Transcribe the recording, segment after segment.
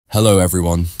Hello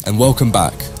everyone, and welcome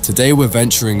back. Today we're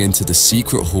venturing into the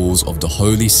secret halls of the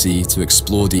Holy See to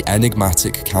explore the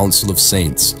enigmatic Council of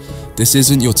Saints. This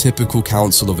isn't your typical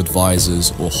council of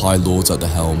advisors or high lords at the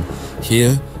helm.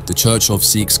 Here, the Church of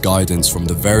seeks guidance from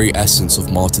the very essence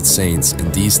of martyred saints in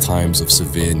these times of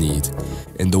severe need.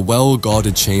 In the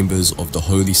well-guarded chambers of the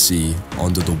Holy See,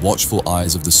 under the watchful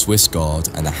eyes of the Swiss Guard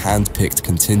and a hand-picked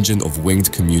contingent of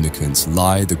winged communicants,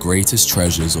 lie the greatest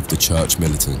treasures of the Church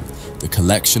militant, the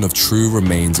collection of true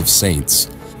remains of saints.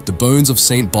 The bones of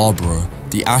Saint Barbara,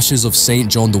 the ashes of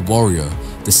Saint John the Warrior,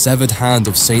 the severed hand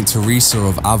of Saint Teresa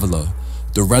of Avila,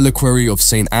 the reliquary of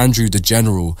Saint Andrew the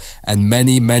General, and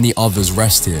many, many others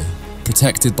rest here,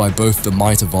 protected by both the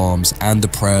might of arms and the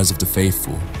prayers of the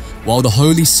faithful. While the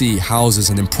Holy See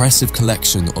houses an impressive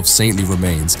collection of saintly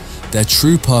remains, their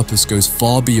true purpose goes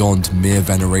far beyond mere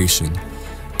veneration.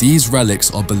 These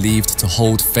relics are believed to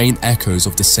hold faint echoes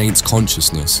of the saints'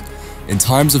 consciousness. In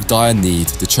times of dire need,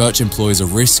 the Church employs a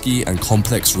risky and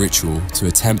complex ritual to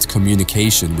attempt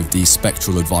communication with these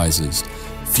spectral advisors.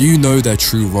 Few know their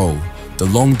true role. The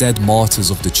long-dead martyrs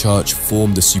of the Church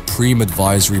form the supreme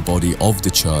advisory body of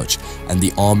the Church and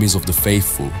the armies of the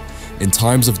faithful. In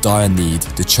times of dire need,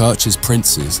 the Church's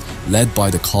princes, led by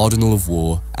the Cardinal of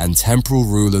War and temporal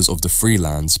rulers of the free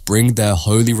lands, bring their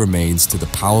holy remains to the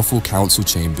powerful council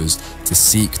chambers to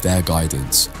seek their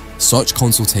guidance. Such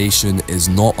consultation is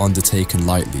not undertaken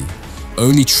lightly.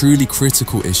 Only truly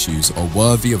critical issues are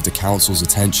worthy of the council's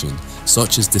attention,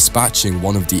 such as dispatching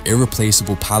one of the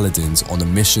irreplaceable paladins on a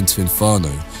mission to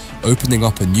Inferno, opening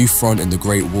up a new front in the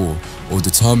Great War, or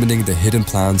determining the hidden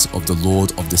plans of the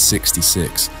Lord of the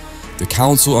 66. The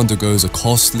council undergoes a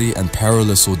costly and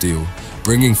perilous ordeal,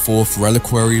 bringing forth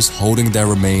reliquaries, holding their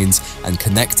remains, and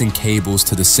connecting cables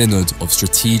to the Synod of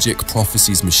Strategic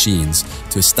Prophecies machines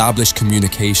to establish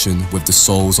communication with the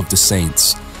souls of the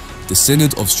saints. The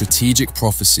Synod of Strategic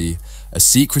Prophecy, a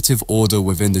secretive order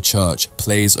within the Church,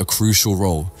 plays a crucial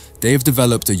role. They have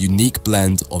developed a unique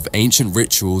blend of ancient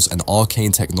rituals and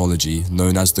arcane technology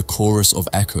known as the Chorus of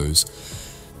Echoes.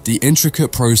 The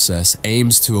intricate process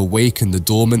aims to awaken the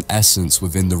dormant essence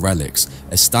within the relics,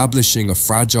 establishing a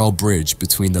fragile bridge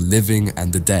between the living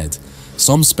and the dead.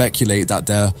 Some speculate that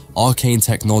their arcane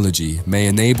technology may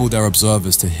enable their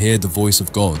observers to hear the voice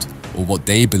of God, or what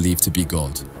they believe to be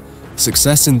God.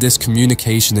 Success in this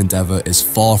communication endeavor is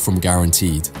far from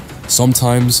guaranteed.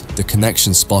 Sometimes the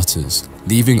connection sputters,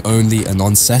 leaving only an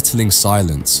unsettling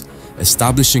silence.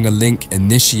 Establishing a link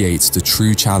initiates the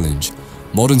true challenge.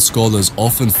 Modern scholars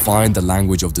often find the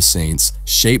language of the saints,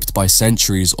 shaped by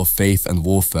centuries of faith and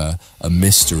warfare, a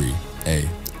mystery.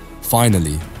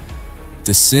 Finally,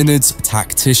 the Synod's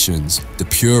tacticians, the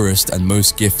purest and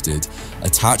most gifted,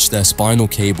 attach their spinal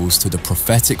cables to the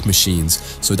prophetic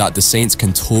machines so that the saints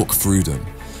can talk through them.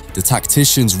 The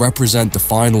tacticians represent the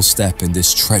final step in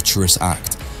this treacherous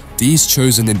act. These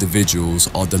chosen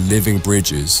individuals are the living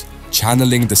bridges,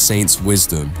 channeling the saints'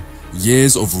 wisdom.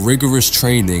 Years of rigorous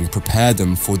training prepare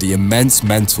them for the immense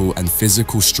mental and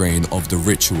physical strain of the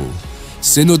ritual.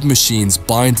 Synod machines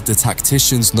bind the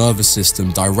tactician's nervous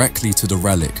system directly to the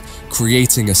relic,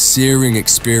 creating a searing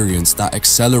experience that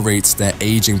accelerates their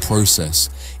aging process.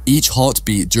 Each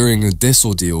heartbeat during this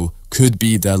ordeal could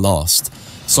be their last.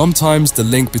 Sometimes the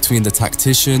link between the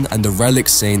tactician and the relic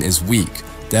saint is weak.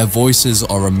 Their voices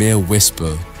are a mere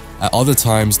whisper. At other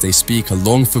times, they speak a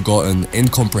long-forgotten,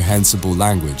 incomprehensible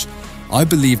language. I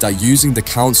believe that using the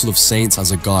Council of Saints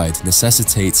as a guide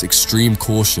necessitates extreme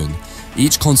caution.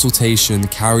 Each consultation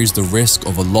carries the risk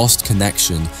of a lost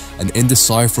connection, an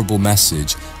indecipherable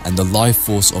message, and the life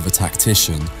force of a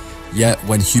tactician. Yet,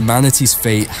 when humanity's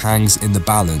fate hangs in the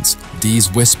balance,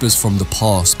 these whispers from the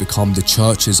past become the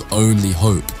Church's only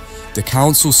hope. The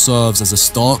Council serves as a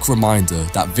stark reminder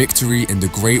that victory in the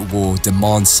Great War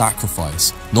demands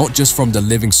sacrifice, not just from the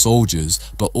living soldiers,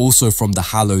 but also from the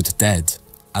hallowed dead.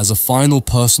 As a final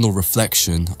personal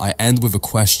reflection, I end with a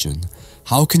question.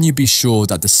 How can you be sure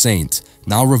that the saint,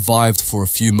 now revived for a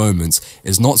few moments,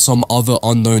 is not some other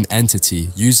unknown entity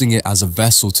using it as a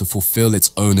vessel to fulfill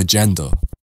its own agenda?